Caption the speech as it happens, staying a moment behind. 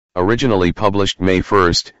Originally published May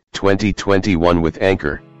 1st, 2021 with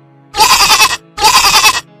Anchor.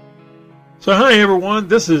 So hi everyone,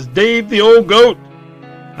 this is Dave the Old Goat.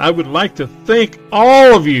 I would like to thank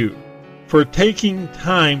all of you for taking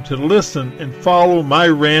time to listen and follow my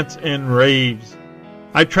rants and raves.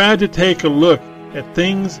 I tried to take a look at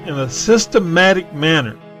things in a systematic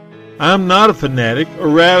manner. I'm not a fanatic, a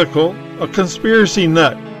radical, a conspiracy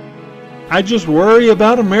nut. I just worry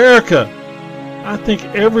about America. I think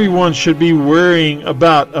everyone should be worrying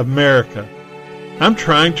about America. I'm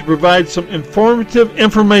trying to provide some informative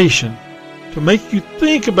information to make you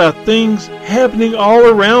think about things happening all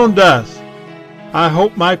around us. I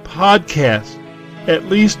hope my podcast at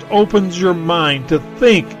least opens your mind to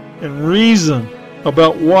think and reason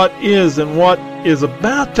about what is and what is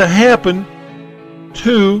about to happen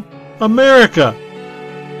to America.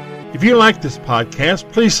 If you like this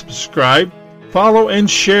podcast, please subscribe, follow, and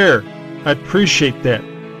share. I'd appreciate that.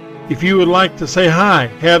 If you would like to say hi,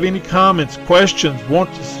 have any comments, questions,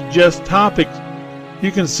 want to suggest topics,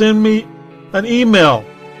 you can send me an email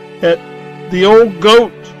at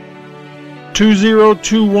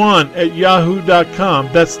theoldgoat2021@yahoo.com.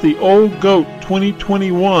 That's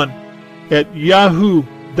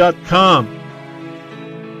theoldgoat2021@yahoo.com.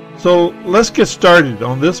 So let's get started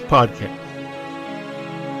on this podcast.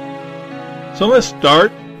 So let's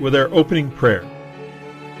start with our opening prayer.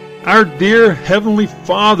 Our dear Heavenly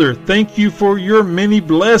Father, thank you for your many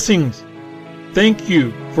blessings. Thank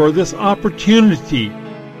you for this opportunity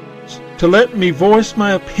to let me voice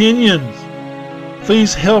my opinions.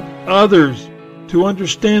 Please help others to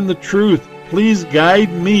understand the truth. Please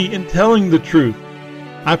guide me in telling the truth.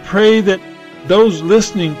 I pray that those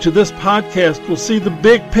listening to this podcast will see the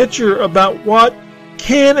big picture about what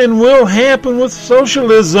can and will happen with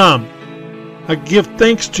socialism. I give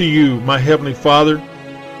thanks to you, my Heavenly Father.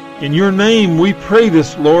 In your name we pray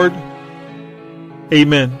this, Lord.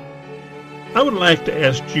 Amen. I would like to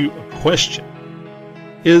ask you a question.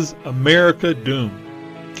 Is America doomed?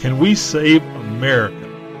 Can we save America?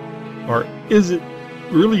 Or is it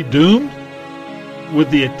really doomed?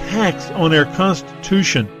 With the attacks on our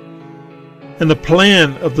Constitution and the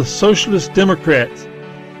plan of the Socialist Democrats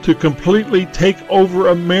to completely take over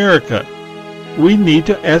America, we need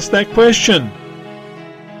to ask that question.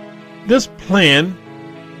 This plan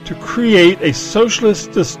to create a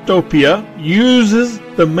socialist dystopia uses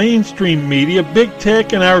the mainstream media, big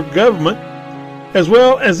tech, and our government, as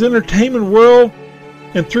well as entertainment world,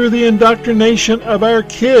 and through the indoctrination of our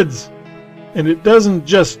kids. And it doesn't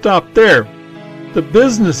just stop there. The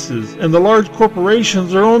businesses and the large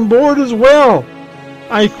corporations are on board as well.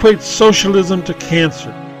 I equate socialism to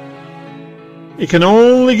cancer. It can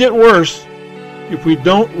only get worse if we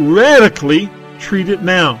don't radically treat it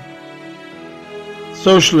now.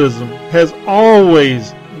 Socialism has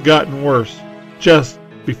always gotten worse just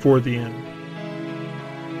before the end.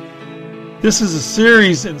 This is a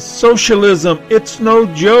series in socialism. It's no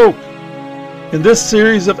joke. In this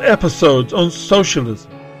series of episodes on socialism,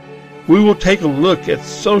 we will take a look at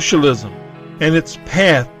socialism and its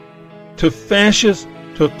path to fascist,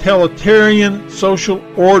 totalitarian social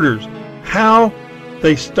orders, how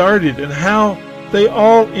they started and how they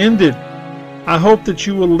all ended. I hope that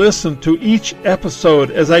you will listen to each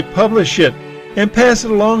episode as I publish it and pass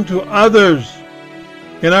it along to others.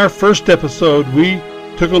 In our first episode, we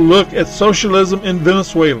took a look at socialism in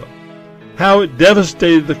Venezuela, how it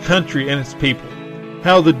devastated the country and its people,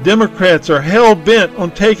 how the Democrats are hell-bent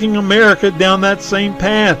on taking America down that same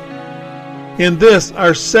path. In this,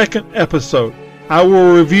 our second episode, I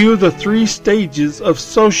will review the 3 stages of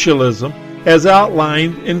socialism as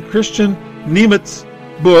outlined in Christian Niemitz's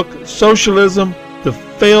book, Socialism, the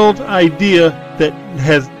Failed Idea that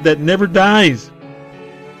Never Dies.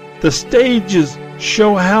 The stages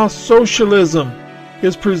show how socialism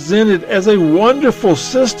is presented as a wonderful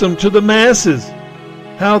system to the masses,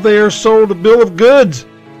 how they are sold a bill of goods,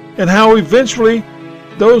 and how eventually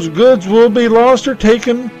those goods will be lost or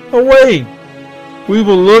taken away. We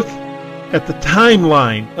will look at the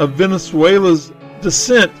timeline of Venezuela's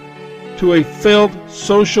descent to a failed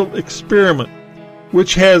social experiment,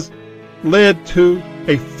 which has led to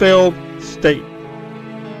a failed state.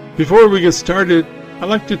 Before we get started, I'd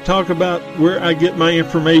like to talk about where I get my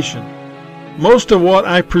information. Most of what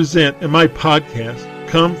I present in my podcast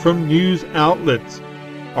come from news outlets,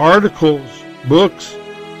 articles, books,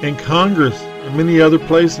 and Congress, and many other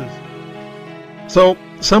places. So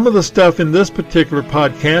some of the stuff in this particular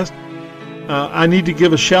podcast, I need to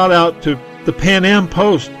give a shout out to the Pan Am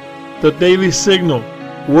Post, the Daily Signal,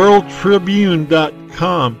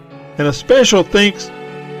 WorldTribune.com, and a special thanks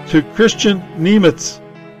to Christian Niemitz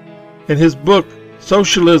and his book,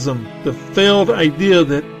 Socialism, the failed idea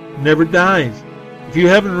that never dies. If you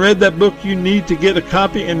haven't read that book, you need to get a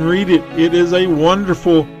copy and read it. It is a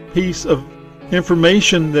wonderful piece of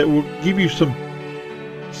information that will give you some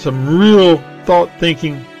real thought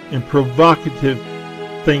thinking and provocative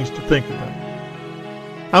things to think about.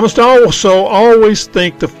 I must also always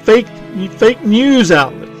thank the fake news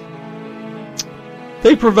outlets.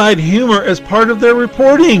 They provide humor as part of their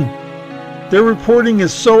reporting. Their reporting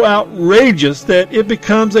is so outrageous that it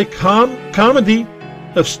becomes a comedy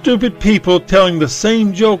of stupid people telling the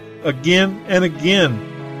same joke again and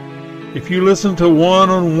again. If you listen to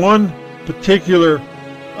one particular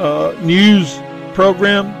news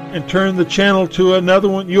program and turn the channel to another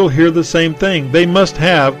one, you'll hear the same thing. They must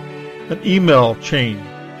have an email chain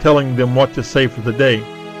telling them what to say for the day.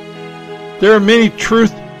 There are many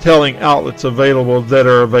truth-telling outlets that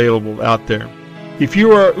are available out there. If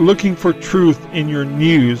you are looking for truth in your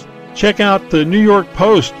news, check out the New York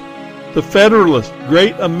Post, the Federalist,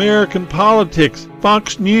 Great American Politics,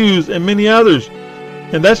 Fox News, and many others.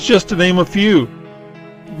 And that's just to name a few.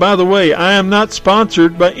 By the way, I am not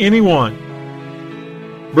sponsored by anyone.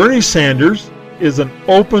 Bernie Sanders is an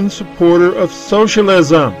open supporter of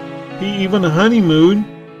socialism. He even honeymooned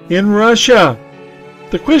in Russia.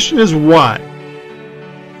 The question is why?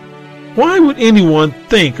 Why would anyone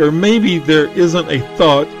think, or maybe there isn't a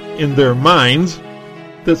thought in their minds,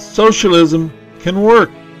 that socialism can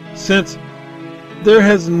work, since there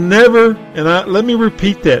has never, let me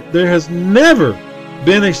repeat that, there has never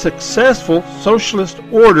been a successful socialist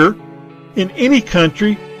order in any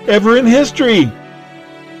country ever in history.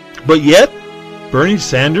 But yet, Bernie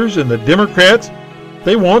Sanders and the Democrats,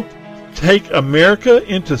 they want to take America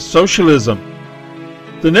into socialism.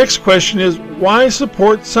 The next question is, why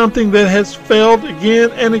support something that has failed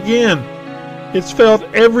again and again? It's failed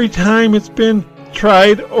every time it's been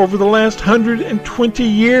tried over the last 120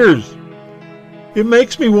 years. It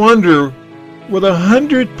makes me wonder, with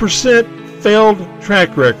 100% failed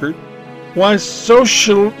track record, why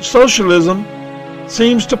socialism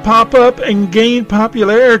seems to pop up and gain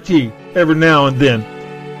popularity every now and then.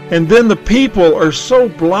 And then the people are so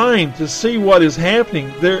blind to see what is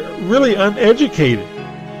happening. They're really uneducated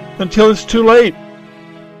until it's too late.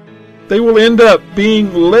 They will end up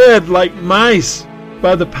being led like mice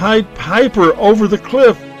by the Pied Piper over the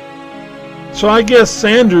cliff. So I guess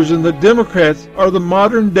Sanders and the Democrats are the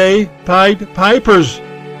modern day Pied Pipers,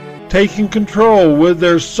 taking control with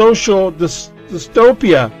their social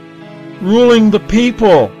dystopia, ruling the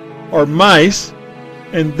people, or mice,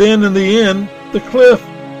 and then in the end, the cliff.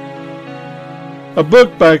 A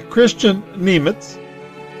book by Christian Niemitz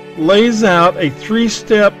lays out a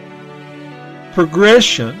 3-step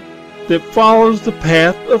progression that follows the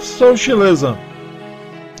path of socialism.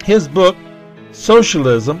 His book,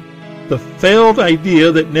 Socialism, the Failed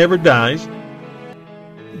Idea That Never Dies.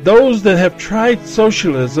 Those that have tried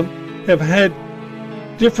socialism have had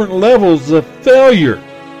different levels of failure.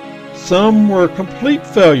 Some were complete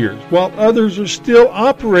failures, while others are still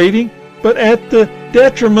operating, but at the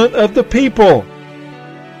detriment of the people.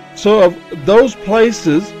 So of those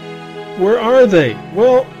places, where are they?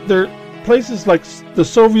 Well, they're places like the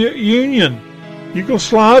Soviet Union,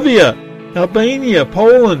 Yugoslavia, Albania,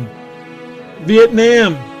 Poland,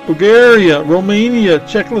 Vietnam, Bulgaria, Romania,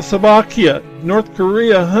 Czechoslovakia, North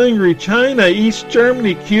Korea, Hungary, China, East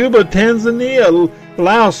Germany, Cuba, Tanzania,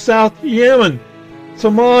 Laos, South Yemen,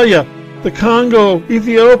 Somalia, the Congo,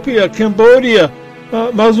 Ethiopia, Cambodia,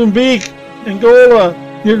 Mozambique, Angola,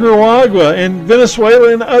 Nicaragua, and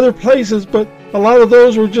Venezuela, and other places, but a lot of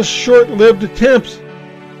those were just short-lived attempts.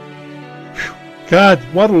 Whew, God,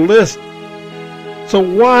 what a list. So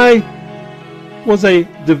why was a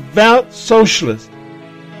devout socialist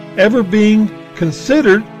ever being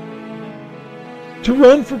considered to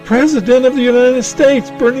run for president of the United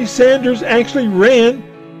States? Bernie Sanders actually ran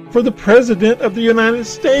for the president of the United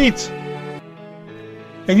States.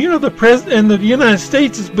 And you know, the president of the United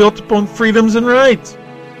States is built upon freedoms and rights.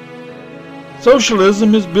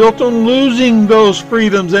 Socialism is built on losing those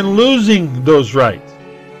freedoms and losing those rights.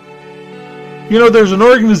 You know, there's an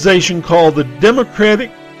organization called the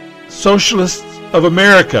Democratic Socialists of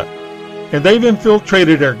America, and they've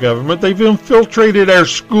infiltrated our government, they've infiltrated our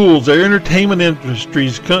schools, our entertainment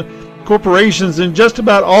industries, corporations, in just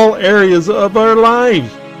about all areas of our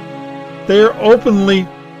lives. They are openly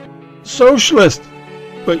socialist,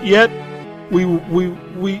 but yet we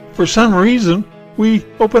for some reason, we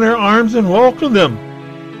open our arms and welcome them.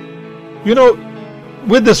 You know,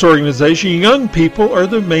 with this organization, young people are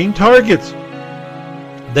the main targets.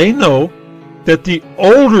 They know that the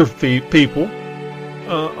older people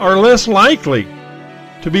are less likely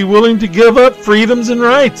to be willing to give up freedoms and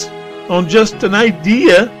rights on just an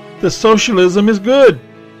idea that socialism is good.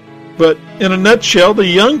 But in a nutshell, the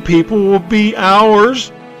young people will be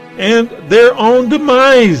ours and their own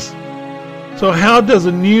demise. So how does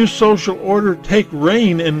a new social order take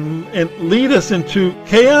reign and lead us into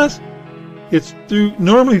chaos? It's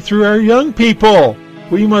normally through our young people.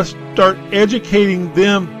 We must start educating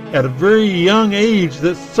them at a very young age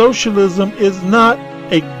that socialism is not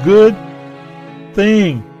a good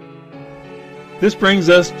thing. This brings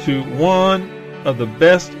us to one of the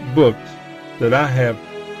best books that I have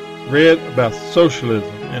read about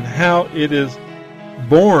socialism and how it is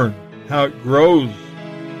born, how it grows,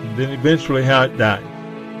 and then eventually how it dies.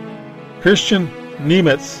 Christian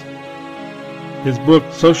Niemitz, his book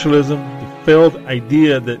Socialism, the Failed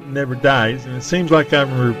Idea That Never Dies, and it seems like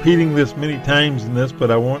I'm repeating this many times in this, but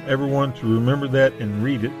I want everyone to remember that and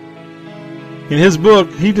read it. In his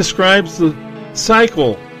book, he describes the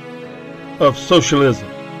cycle of socialism.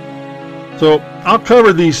 So I'll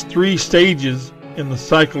cover these 3 stages in the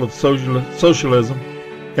cycle of socialism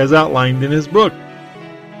as outlined in his book.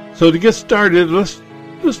 So to get started, let's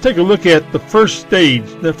take a look at the first stage.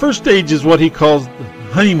 The first stage is what he calls the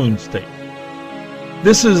honeymoon stage.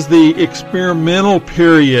 This is the experimental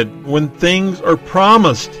period when things are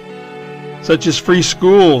promised, such as free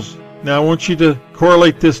schools. Now I want you to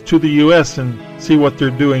correlate this to the U.S. and see what they're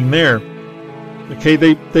doing there. Okay,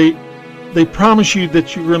 they promise you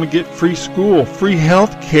that you're going to get free school, free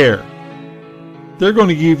health care. They're going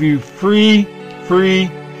to give you free.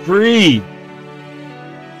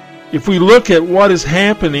 If we look at what is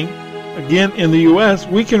happening, again in the U.S.,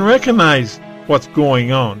 we can recognize what's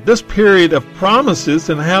going on. This period of promises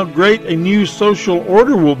and how great a new social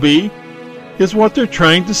order will be is what they're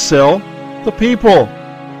trying to sell the people.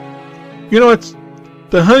 You know, it's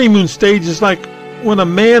the honeymoon stage is like when a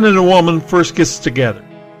man and a woman first gets together.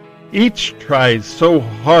 Each tries so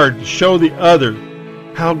hard to show the other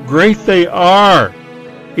how great they are.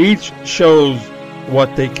 Each shows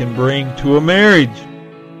what they can bring to a marriage.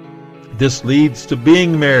 This leads to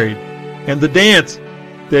being married and the dance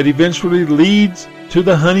that eventually leads to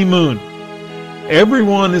the honeymoon.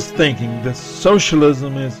 Everyone is thinking that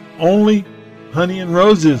socialism is only honey and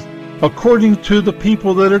roses, according to the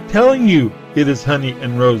people that are telling you it is honey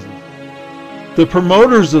and roses. The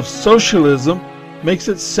promoters of socialism makes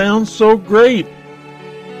it sound so great.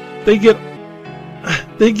 They get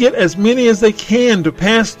as many as they can to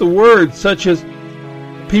pass the word, such as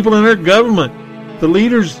people in our government, the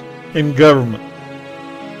leaders in government.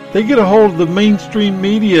 They get a hold of the mainstream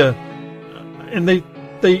media and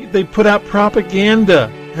they put out propaganda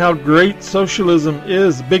how great socialism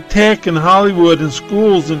is. Big tech and Hollywood and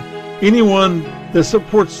schools and anyone that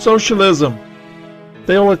supports socialism,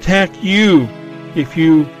 they'll attack you if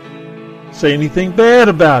you say anything bad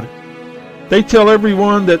about it. They tell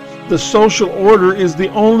everyone that the social order is the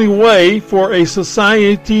only way for a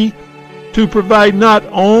society to provide not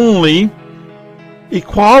only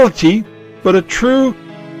equality, but a true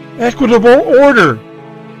equitable order.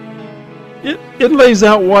 It lays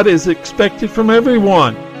out what is expected from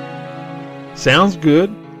everyone. Sounds good.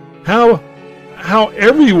 How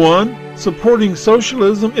everyone supporting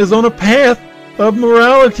socialism is on a path of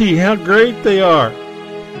morality, how great they are,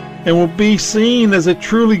 and will be seen as a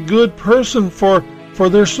truly good person for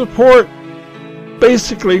their support.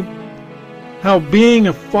 Basically, how being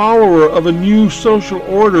a follower of a new social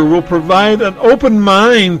order will provide an open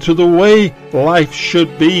mind to the way life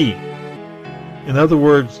should be. In other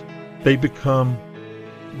words, they become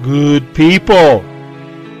good people.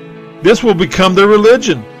 This will become their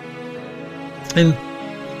religion. And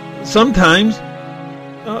sometimes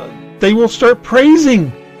they will start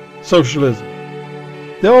praising socialism.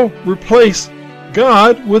 They'll replace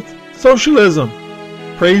God with socialism,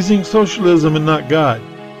 praising socialism and not God.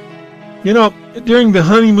 You know, during the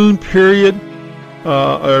honeymoon period,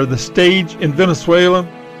 or the stage in Venezuela,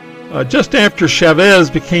 just after Chavez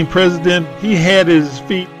became president, he had at his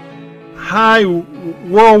feet high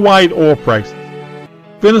worldwide oil prices.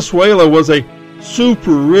 Venezuela was a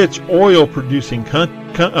super rich oil producing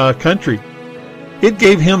country. It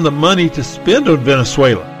gave him the money to spend on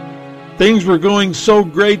Venezuela. Things were going so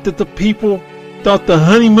great that the people thought the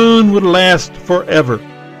honeymoon would last forever.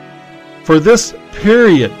 For this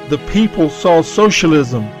period, the people saw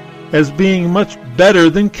socialism as being much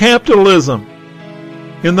better than capitalism.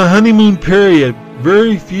 In the honeymoon period,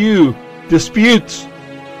 very few disputes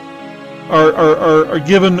are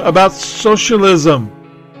given about socialism.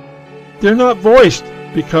 They're not voiced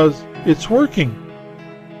because it's working.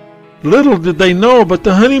 Little did they know, but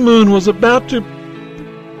the honeymoon was about to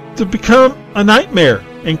become a nightmare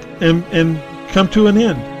and come to an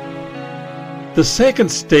end. The second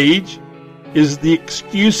stage is the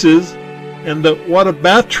excuses and the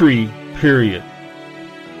whataboutery period.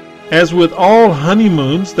 As with all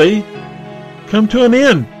honeymoons, they come to an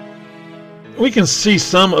end. We can see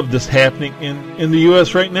some of this happening in the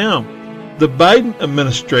U.S. right now. The Biden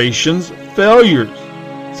administration's failures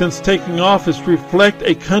since taking office reflect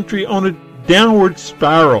a country on a downward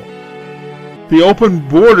spiral. The open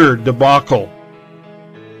border debacle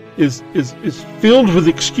is filled with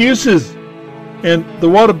excuses, and the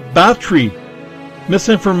whataboutery,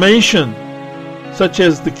 misinformation, such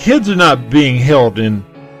as the kids are not being held in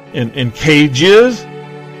cages,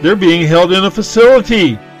 they're being held in a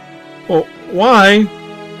facility. Well, why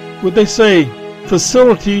would they say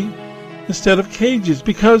facility instead of cages?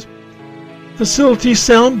 Because facilities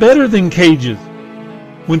sound better than cages.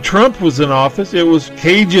 When Trump was in office, it was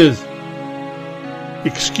cages,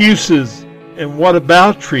 excuses, and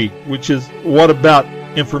whataboutery, which is what about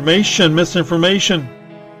information, misinformation.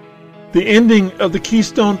 The ending of the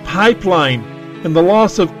Keystone Pipeline and the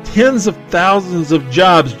loss of tens of thousands of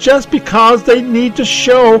jobs just because they need to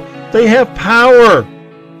show they have power.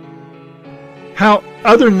 How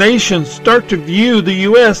other nations start to view the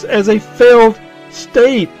U.S. as a failed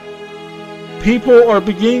state. People are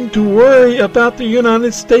beginning to worry about the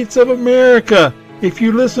United States of America. If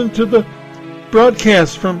you listen to the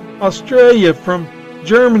broadcasts from Australia, from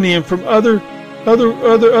Germany, and from other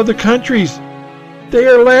countries, they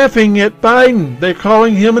are laughing at Biden. They're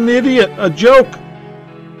calling him an idiot, a joke.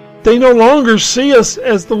 They no longer see us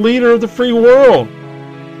as the leader of the free world.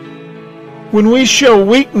 When we show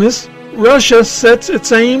weakness, Russia sets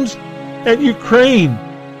its aims at Ukraine.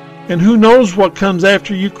 And who knows what comes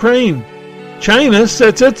after Ukraine? China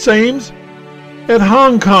sets its aims at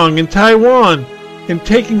Hong Kong and Taiwan and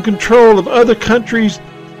taking control of other countries'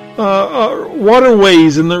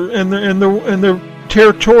 waterways and their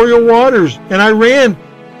territorial waters. And Iran,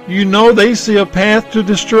 they see a path to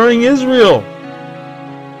destroying Israel.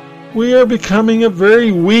 We are becoming a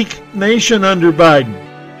very weak nation under Biden.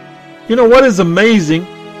 What is amazing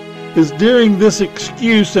is during this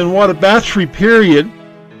excuse and whataboutery period,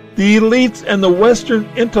 the elites and the Western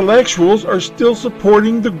intellectuals are still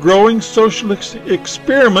supporting the growing socialist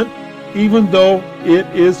experiment, even though it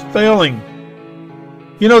is failing.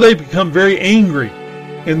 They become very angry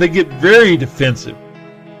and they get very defensive.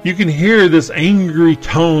 You can hear this angry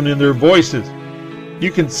tone in their voices.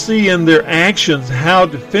 You can see in their actions how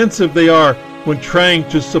defensive they are when trying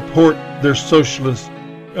to support their socialist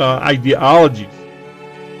ideologies.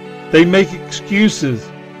 They make excuses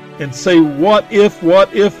and say, what if?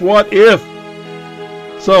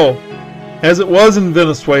 So, as it was in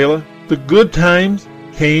Venezuela, the good times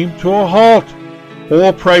came to a halt.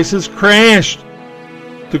 Oil prices crashed.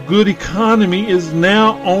 The good economy is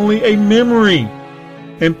now only a memory.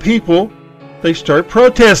 And people, they start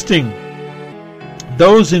protesting.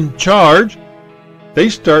 Those in charge, they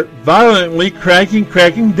start violently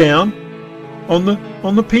cracking down on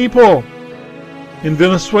the people. In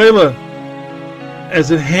Venezuela,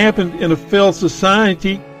 as it happened in a failed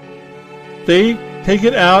society, they take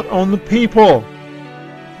it out on the people.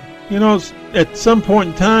 At some point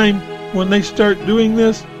in time, when they start doing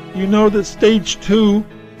this, that stage 2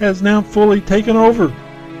 has now fully taken over.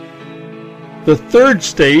 The third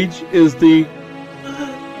stage is the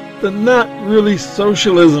not really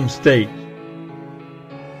socialism stage.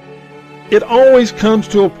 It always comes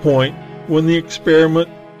to a point when the experiment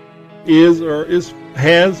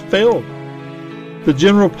has failed. The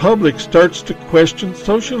general public starts to question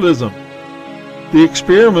socialism. The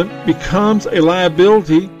experiment becomes a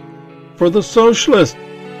liability for the socialist.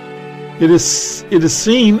 It is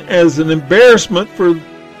seen as an embarrassment for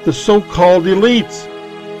the so-called elites,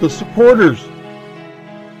 the supporters.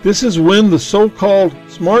 This is when the so-called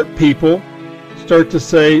smart people start to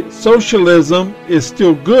say socialism is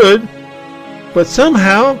still good, but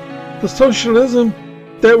somehow the socialism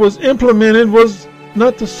that was implemented was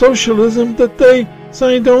not the socialism that they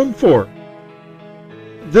signed on for.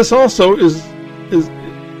 This also is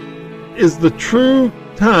the true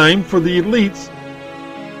time for the elites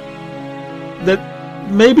that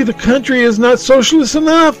maybe the country is not socialist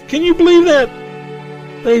enough. Can you believe that?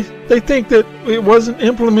 They think that it wasn't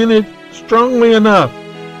implemented strongly enough.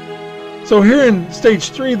 So here in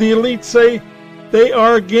stage 3, the elites say they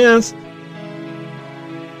are against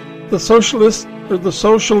the socialist or the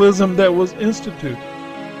socialism that was instituted.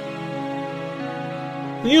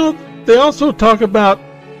 They also talk about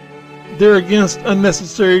they're against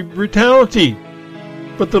unnecessary brutality,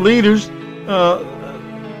 but the leaders,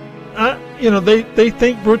 they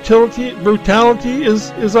think brutality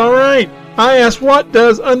is all right. I ask, what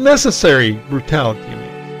does unnecessary brutality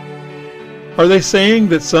mean? Are they saying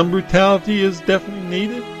that some brutality is definitely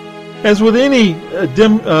needed? As with any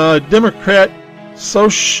democrat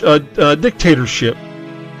dictatorship,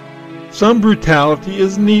 some brutality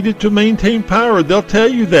is needed to maintain power. They'll tell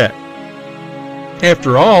you that.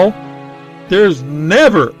 After all, there's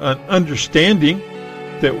never an understanding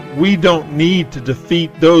that we don't need to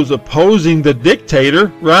defeat those opposing the dictator,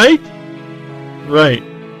 right? Right.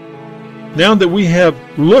 Now that we have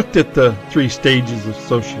looked at the 3 stages of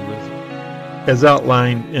socialism, as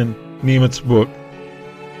outlined in Nimit's book,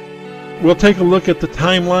 we'll take a look at the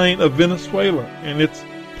timeline of Venezuela and its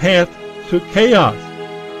path to chaos.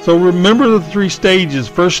 So remember the 3 stages.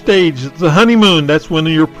 First stage is the honeymoon. That's when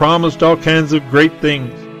you're promised all kinds of great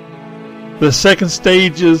things. The second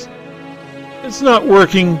stage is it's not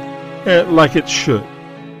working like it should.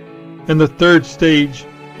 And the third stage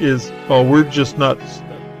is,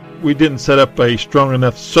 we didn't set up a strong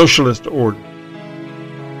enough socialist order.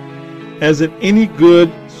 As in any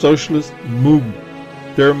good socialist movement,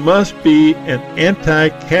 there must be an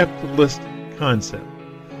anti-capitalist concept.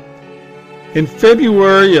 In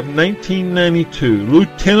February of 1992,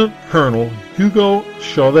 Lieutenant Colonel Hugo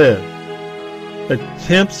Chavez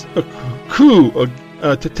attempts a coup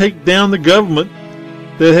to take down the government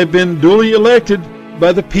that had been duly elected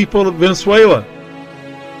by the people of Venezuela.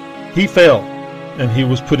 He fell, and he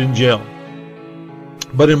was put in jail.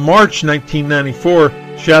 But in March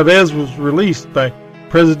 1994, Chavez was released by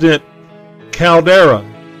President Caldera.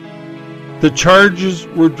 The charges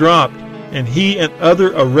were dropped, and he and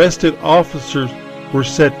other arrested officers were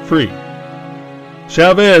set free.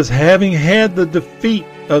 Chavez, having had the defeat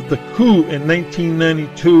of the coup in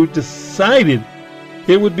 1992, decided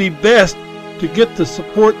it would be best to get the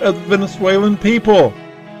support of the Venezuelan people.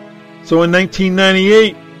 So in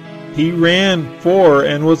 1998, he ran for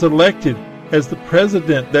and was elected as the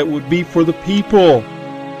president that would be for the people.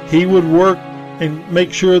 He would work and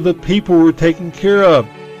make sure the people were taken care of.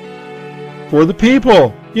 For the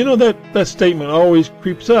people. You know, that statement always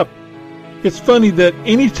creeps up. It's funny that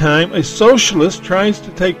anytime a socialist tries to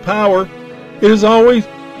take power, it is always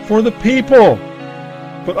for the people,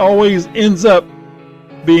 but always ends up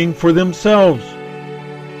being for themselves.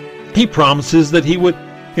 He promises that he would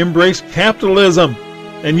embrace capitalism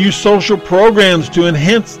and use social programs to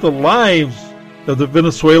enhance the lives of the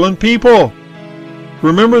Venezuelan people.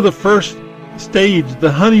 Remember the first stage,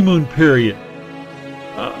 the honeymoon period.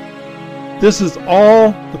 This is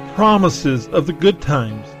all the promises of the good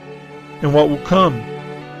times and what will come.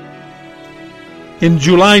 In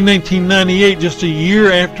July 1998, just a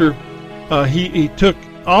year after he took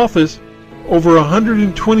office, over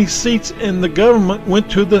 120 seats in the government went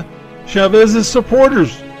to the Chavez's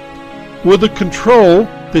supporters. With the control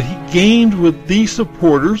that he gained with these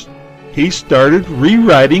supporters, he started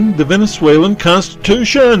rewriting the Venezuelan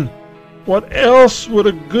constitution. What else would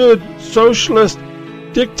a good socialist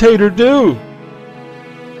dictator do?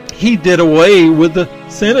 He did away with the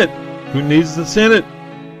Senate. Who needs the Senate?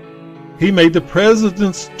 He made the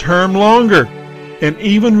president's term longer and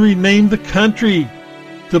even renamed the country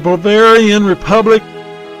the Bolivarian Republic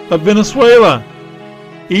of Venezuela.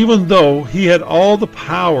 Even though he had all the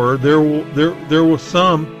power, there were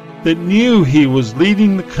some that knew he was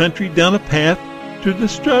leading the country down a path to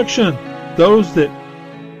destruction. Those that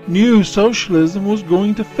knew socialism was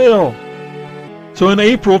going to fail. So in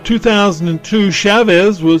April 2002,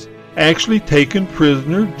 Chavez was actually taken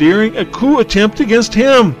prisoner during a coup attempt against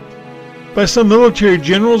him by some military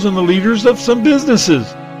generals and the leaders of some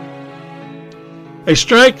businesses. A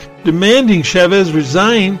strike demanding Chavez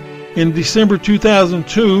resign in December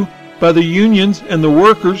 2002 by the unions and the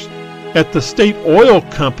workers at the state oil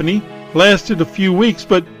company lasted a few weeks,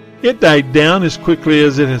 but it died down as quickly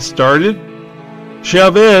as it had started.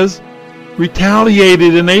 Chavez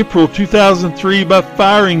retaliated in April 2003 by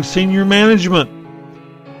firing senior management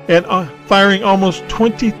and firing almost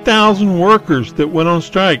 20,000 workers that went on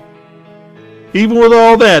strike. Even with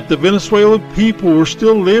all that, the Venezuelan people were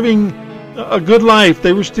still living a good life.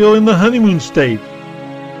 They were still in the honeymoon stage.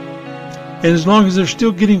 And as long as they're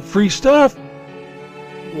still getting free stuff,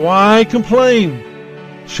 why complain?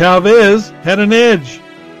 Chavez had an edge.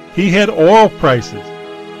 He had oil prices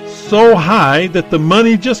so high that the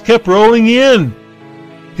money just kept rolling in.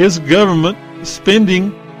 His government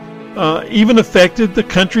spending even affected the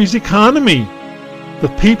country's economy.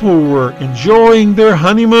 The people were enjoying their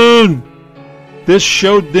honeymoon. This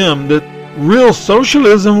showed them that real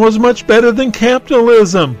socialism was much better than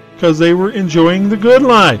capitalism because they were enjoying the good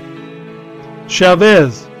life.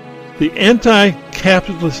 Chavez, the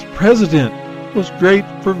anti-capitalist president, was great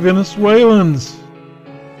for Venezuelans.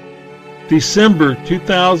 December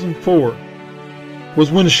 2004,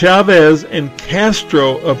 was when Chavez and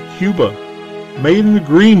Castro of Cuba made an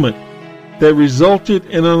agreement that resulted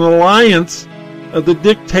in an alliance of the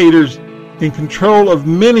dictators in control of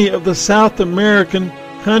many of the South American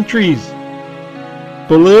countries.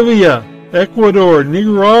 Bolivia, Ecuador,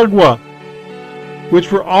 Nicaragua, which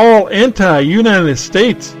were all anti-United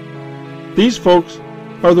States. These folks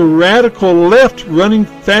are the radical left running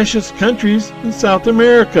fascist countries in South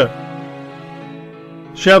America.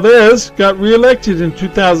 Chavez got re-elected in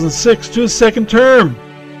 2006 to his second term.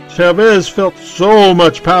 Chavez felt so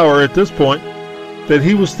much power at this point that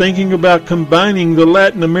he was thinking about combining the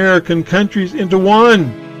Latin American countries into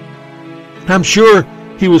one. I'm sure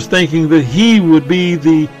he was thinking that he would be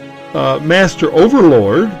the master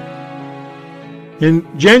overlord. In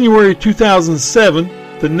January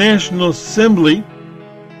 2007, the National Assembly,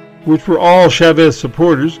 which were all Chavez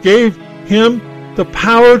supporters, gave him the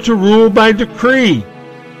power to rule by decree.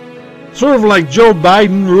 Sort of like Joe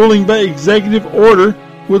Biden ruling by executive order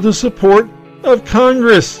with the support of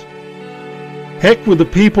Congress. Heck with the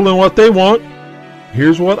people and what they want.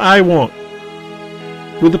 Here's what I want.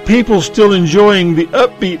 With the people still enjoying the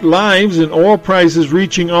upbeat lives and oil prices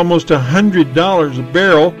reaching almost $100 a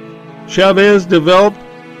barrel, Chavez developed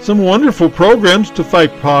some wonderful programs to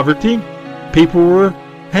fight poverty. People were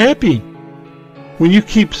happy. When you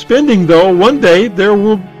keep spending, though, one day there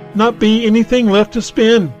will not be anything left to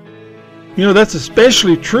spend. You know, that's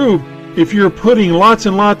especially true if you're putting lots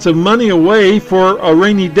and lots of money away for a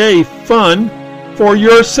rainy day fund for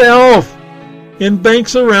yourself in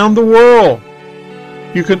banks around the world.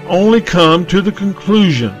 You can only come to the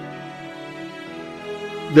conclusion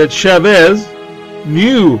that Chavez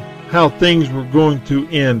knew how things were going to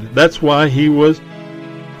end. That's why he was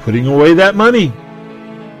putting away that money.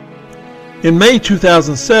 In May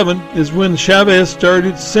 2007 is when Chavez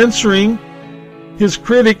started censoring his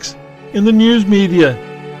critics in the news media.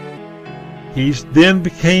 He then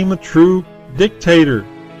became a true dictator.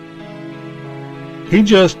 He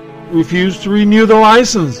just refused to renew the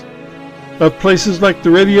license of places like the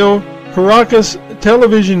Radio Caracas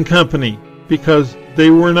television company because they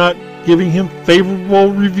were not giving him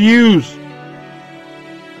favorable reviews.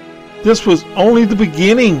 This was only the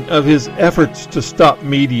beginning of his efforts to stop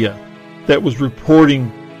media that was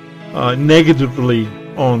reporting negatively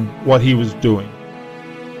on what he was doing.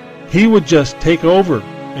 He would just take over,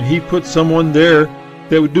 and he put someone there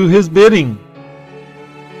that would do his bidding.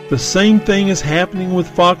 The same thing is happening with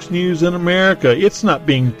Fox News in America. It's not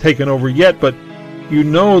being taken over yet, but you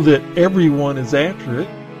know that everyone is after it.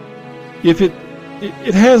 If it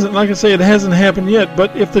hasn't, like I say, it hasn't happened yet,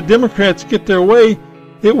 but if the Democrats get their way,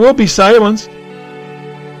 it will be silenced.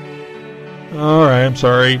 All right, I'm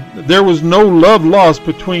sorry. There was no love lost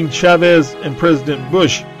between Chavez and President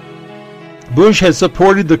Bush. Bush had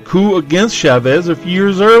supported the coup against Chavez a few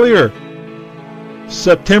years earlier.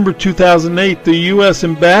 September 2008, the U.S.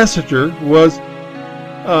 ambassador was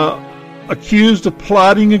accused of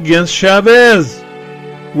plotting against Chavez.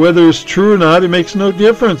 Whether it's true or not, it makes no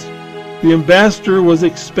difference. The ambassador was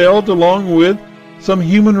expelled along with some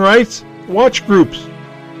human rights watch groups.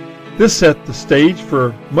 This set the stage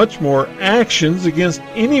for much more actions against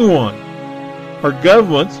anyone or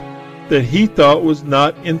governments that he thought was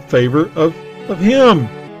not in favor of him.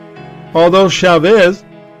 Although Chavez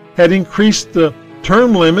had increased the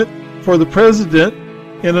term limit for the president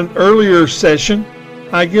in an earlier session,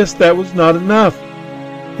 I guess that was not enough.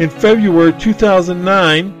 In February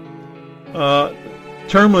 2009,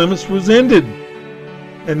 term limits was ended,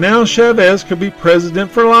 and now Chavez could be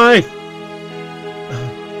president for life.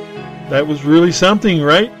 That was really something,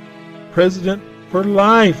 right? President for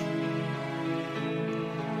life.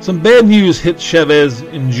 Some bad news hit Chavez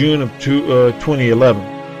in June of 2011.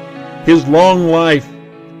 His long life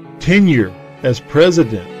tenure as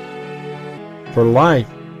president for life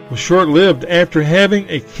was short-lived after having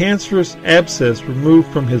a cancerous abscess removed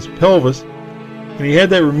from his pelvis, and he had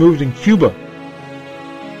that removed in Cuba.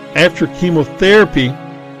 After chemotherapy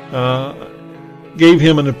gave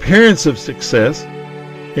him an appearance of success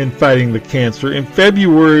in fighting the cancer, in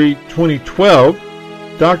February 2012,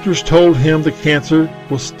 doctors told him the cancer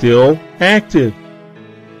was still active.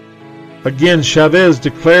 Again, Chavez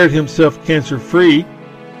declared himself cancer-free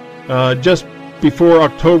just before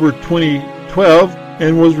October 2012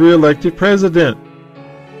 and was re-elected president.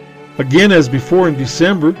 Again, as before in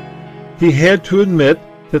December, he had to admit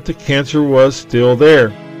that the cancer was still there.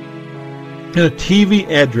 In a TV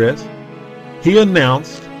address, he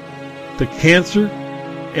announced the cancer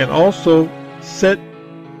and also set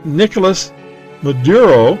Nicolas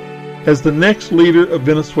Maduro as the next leader of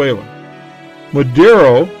Venezuela.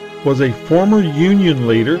 Maduro was a former union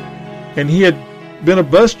leader, and he had been a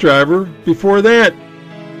bus driver before that.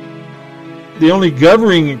 The only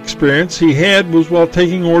governing experience he had was while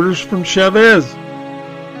taking orders from Chavez.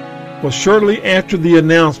 Well, shortly after the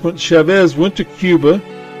announcement, Chavez went to Cuba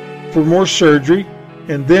for more surgery,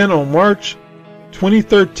 and then on March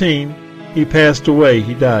 2013, he passed away.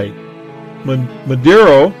 He died.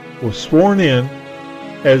 Maduro was sworn in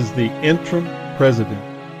as the interim president.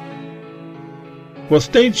 Well,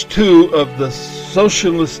 stage 2 of the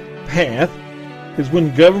socialist path is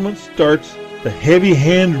when government starts the heavy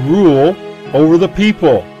hand rule over the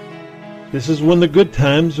people. This is when the good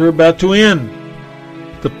times are about to end.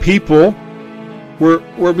 The people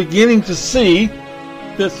were beginning to see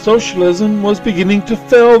that socialism was beginning to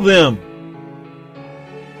fail them.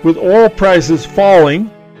 With oil prices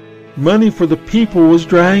falling, money for the people was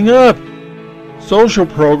drying up. Social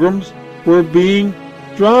programs were being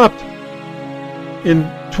dropped. In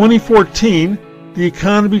 2014, the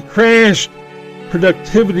economy crashed.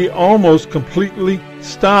 Productivity almost completely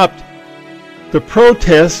stopped. The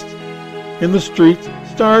protests in the streets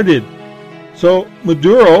started. So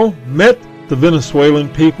Maduro met the Venezuelan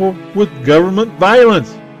people with government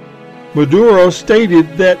violence. Maduro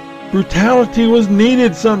stated that brutality was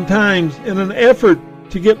needed sometimes in an effort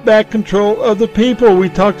to get back control of the people. We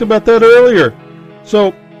talked about that earlier.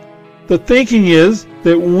 So the thinking is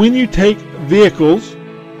that when you take vehicles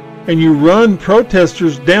and you run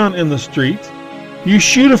protesters down in the streets, you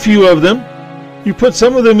shoot a few of them, you put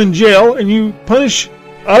some of them in jail, and you punish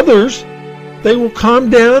others, they will calm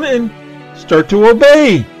down and start to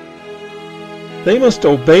obey. They must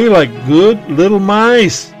obey like good little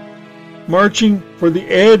mice, marching for the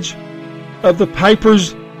edge of the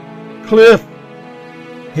piper's cliff.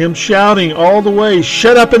 Him shouting all the way,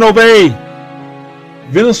 "Shut up and obey!"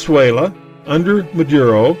 Venezuela, under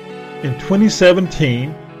Maduro, in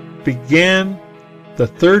 2017, began the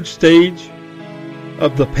third stage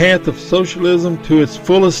of the path of socialism to its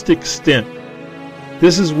fullest extent.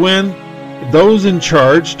 This is when those in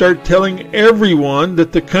charge start telling everyone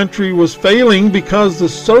that the country was failing because the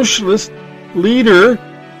socialist leader,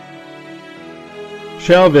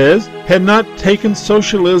 Chavez, had not taken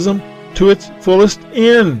socialism to its fullest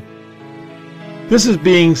end. This is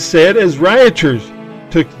being said as rioters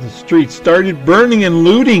took to the streets, started burning and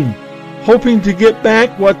looting, hoping to get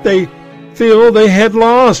back what they feel they had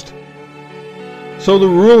lost. So the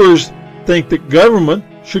rulers think that government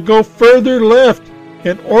should go further left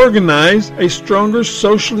and organize a stronger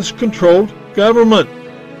socialist-controlled government.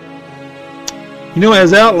 You know,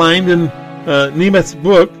 as outlined in Nemeth's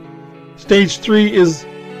book, stage 3 is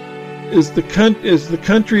the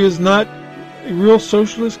country is not a real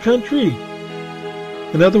socialist country.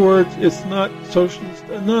 In other words, it's not socialist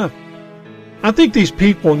enough. I think these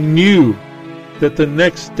people knew that the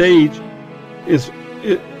next stage is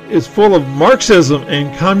full of Marxism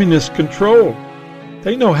and communist control.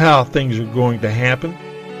 They know how things are going to happen.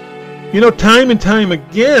 You know, time and time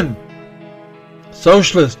again,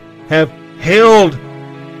 socialists have held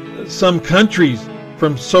some countries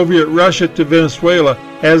from Soviet Russia to Venezuela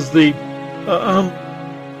as the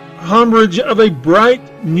homage of a bright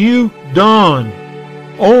new dawn,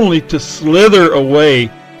 only to slither away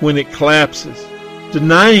when it collapses,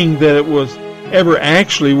 denying that it was ever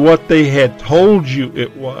actually what they had told you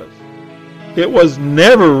it was. It was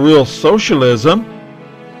never real socialism.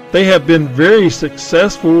 They have been very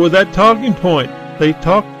successful with that talking point. They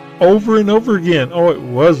talk over and over again. Oh, it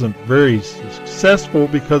wasn't very successful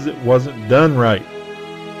because it wasn't done right.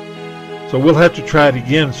 So we'll have to try it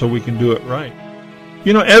again so we can do it right.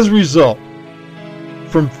 You know, as a result,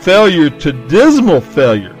 from failure to dismal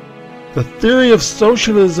failure, the theory of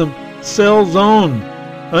socialism sails on,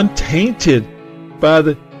 untainted by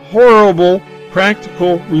the horrible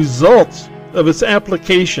practical results of its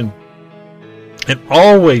application, and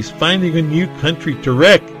always finding a new country to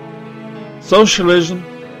wreck. Socialism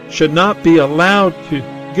should not be allowed to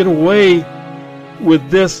get away with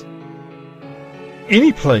this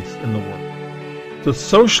any place in the world. The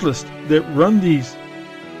socialists that run these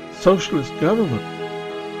socialist governments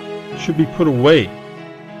should be put away.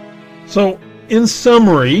 So, in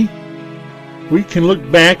summary, we can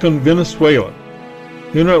look back on Venezuela.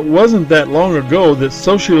 You know, it wasn't that long ago that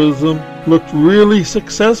socialism looked really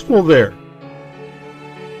successful there.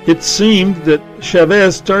 It seemed that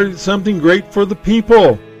Chavez started something great for the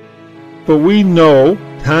people. But we know,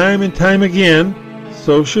 time and time again,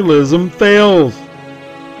 socialism fails.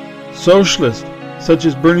 Socialists, such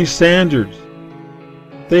as Bernie Sanders,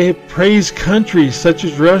 they have praised countries such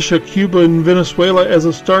as Russia, Cuba, and Venezuela as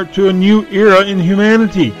a start to a new era in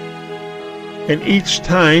humanity. And each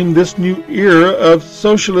time this new era of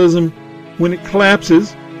socialism, when it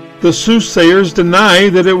collapses, the soothsayers deny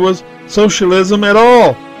that it was socialism at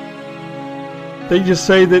all. They just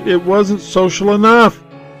say that it wasn't social enough.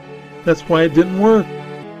 That's why it didn't work.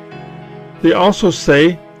 They also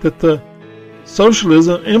say that the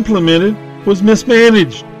socialism implemented was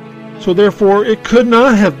mismanaged, so therefore it could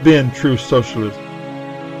not have been true socialism.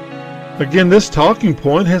 Again, this talking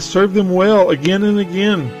point has served them well again and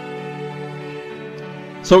again.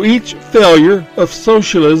 So each failure of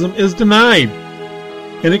socialism is denied,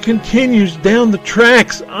 and it continues down the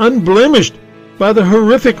tracks unblemished by the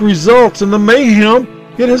horrific results and the mayhem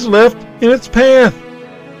it has left in its path.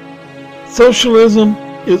 Socialism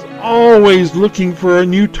is always looking for a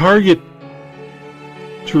new target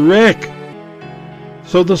to wreck.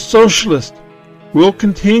 So the socialist will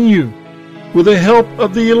continue with the help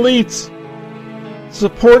of the elites,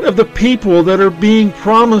 support of the people that are being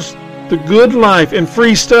promised the good life and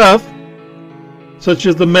free stuff, such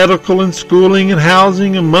as the medical and schooling and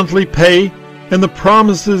housing and monthly pay, and the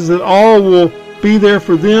promises that all will be there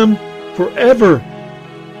for them forever,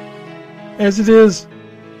 as it is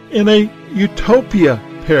in a utopia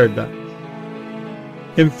paradise.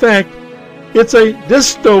 In fact, it's a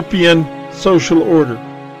dystopian social order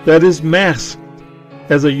that is masked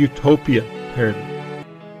as a utopia paradise.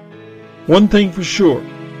 One thing for sure,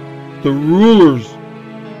 the rulers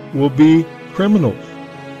will be criminals.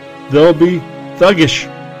 They'll be thuggish.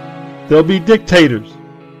 They'll be dictators.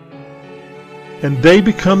 And they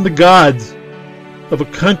become the gods of a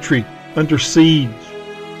country under siege.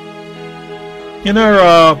 In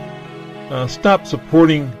our Stop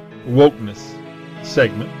Supporting Wokeness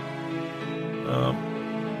segment,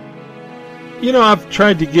 I've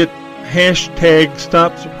tried to get hashtag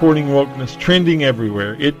Stop Supporting Wokeness trending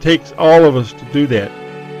everywhere. It takes all of us to do that.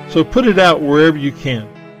 So put it out wherever you can.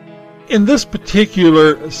 In this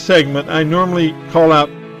particular segment, I normally call out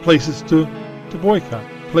places to boycott,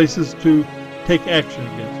 places to take action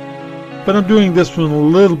against. But I'm doing this one a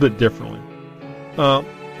little bit differently.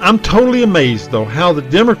 I'm totally amazed, though, how the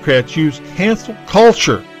Democrats use cancel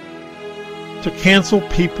culture to cancel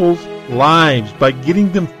people's lives by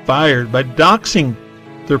getting them fired, by doxing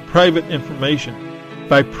their private information,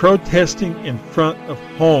 by protesting in front of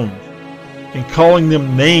homes and calling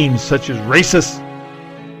them names such as racist,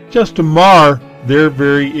 just to mar their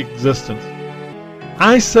very existence.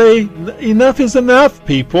 I say enough is enough,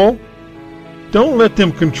 people. Don't let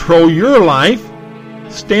them control your life.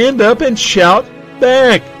 Stand up and shout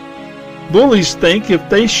back. Bullies think if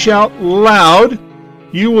they shout loud,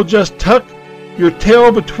 you will just tuck your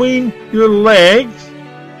tail between your legs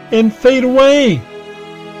and fade away.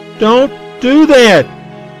 Don't do that.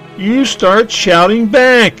 You start shouting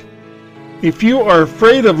back. If you are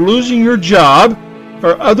afraid of losing your job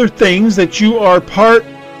or other things that you are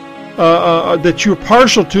that you're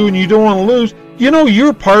partial to and you don't want to lose,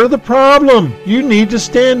 you're part of the problem. You need to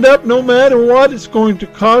stand up no matter what it's going to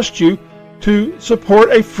cost you to support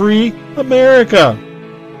a free America.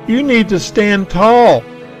 You need to stand tall,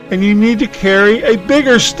 and you need to carry a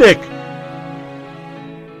bigger stick.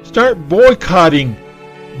 Start boycotting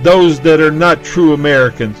those that are not true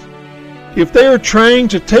Americans. If they are trying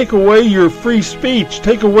to take away your free speech,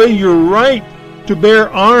 take away your right to bear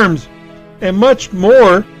arms, and much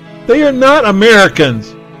more, they are not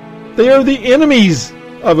Americans. They are the enemies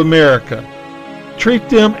of America. Treat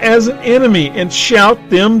them as an enemy and shout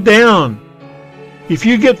them down. If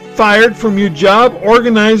you get fired from your job,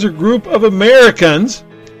 organize a group of Americans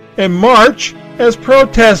and march as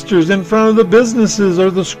protesters in front of the businesses or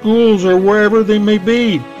the schools or wherever they may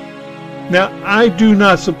be. Now, I do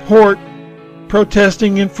not support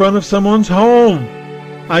protesting in front of someone's home.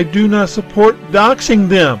 I do not support doxing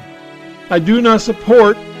them. I do not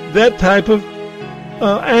support that type of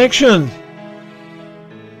actions.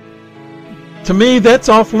 To me, that's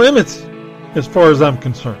off limits as far as I'm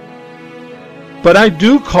concerned. But I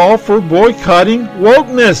do call for boycotting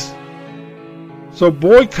wokeness. So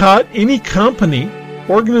boycott any company,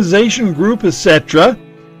 organization, group, etc.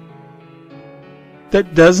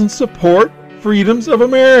 that doesn't support freedoms of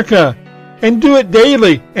America. And do it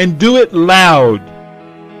daily and do it loud.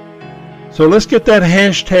 So let's get that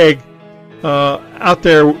hashtag out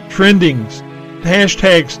there trending.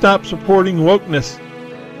 Hashtag Stop Supporting Wokeness.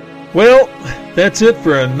 Well, that's it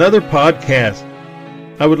for another podcast.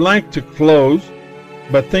 I would like to close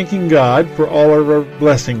by thanking God for all of our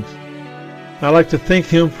blessings. I'd like to thank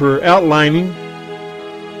Him for outlining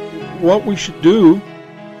what we should do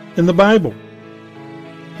in the Bible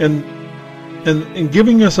and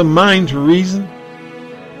giving us a mind to reason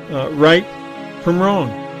right from wrong.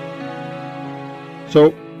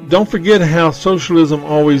 So don't forget how socialism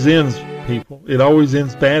always ends, people. It always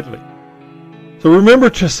ends badly. So remember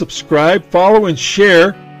to subscribe, follow, and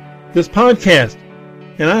share this podcast.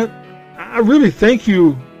 And I really thank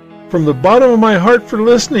you from the bottom of my heart for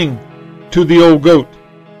listening to the old goat.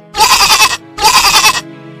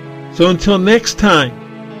 So until next time,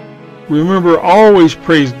 remember, always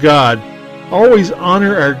praise God, always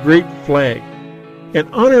honor our great flag, and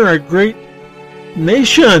honor our great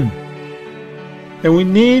nation. And we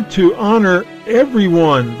need to honor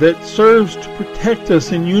everyone that serves to protect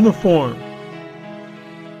us in uniform.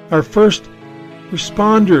 Our first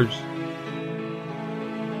responders.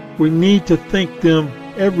 We need to thank them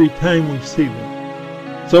every time we see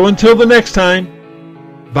them. So until the next time,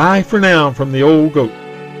 bye for now from the old goat.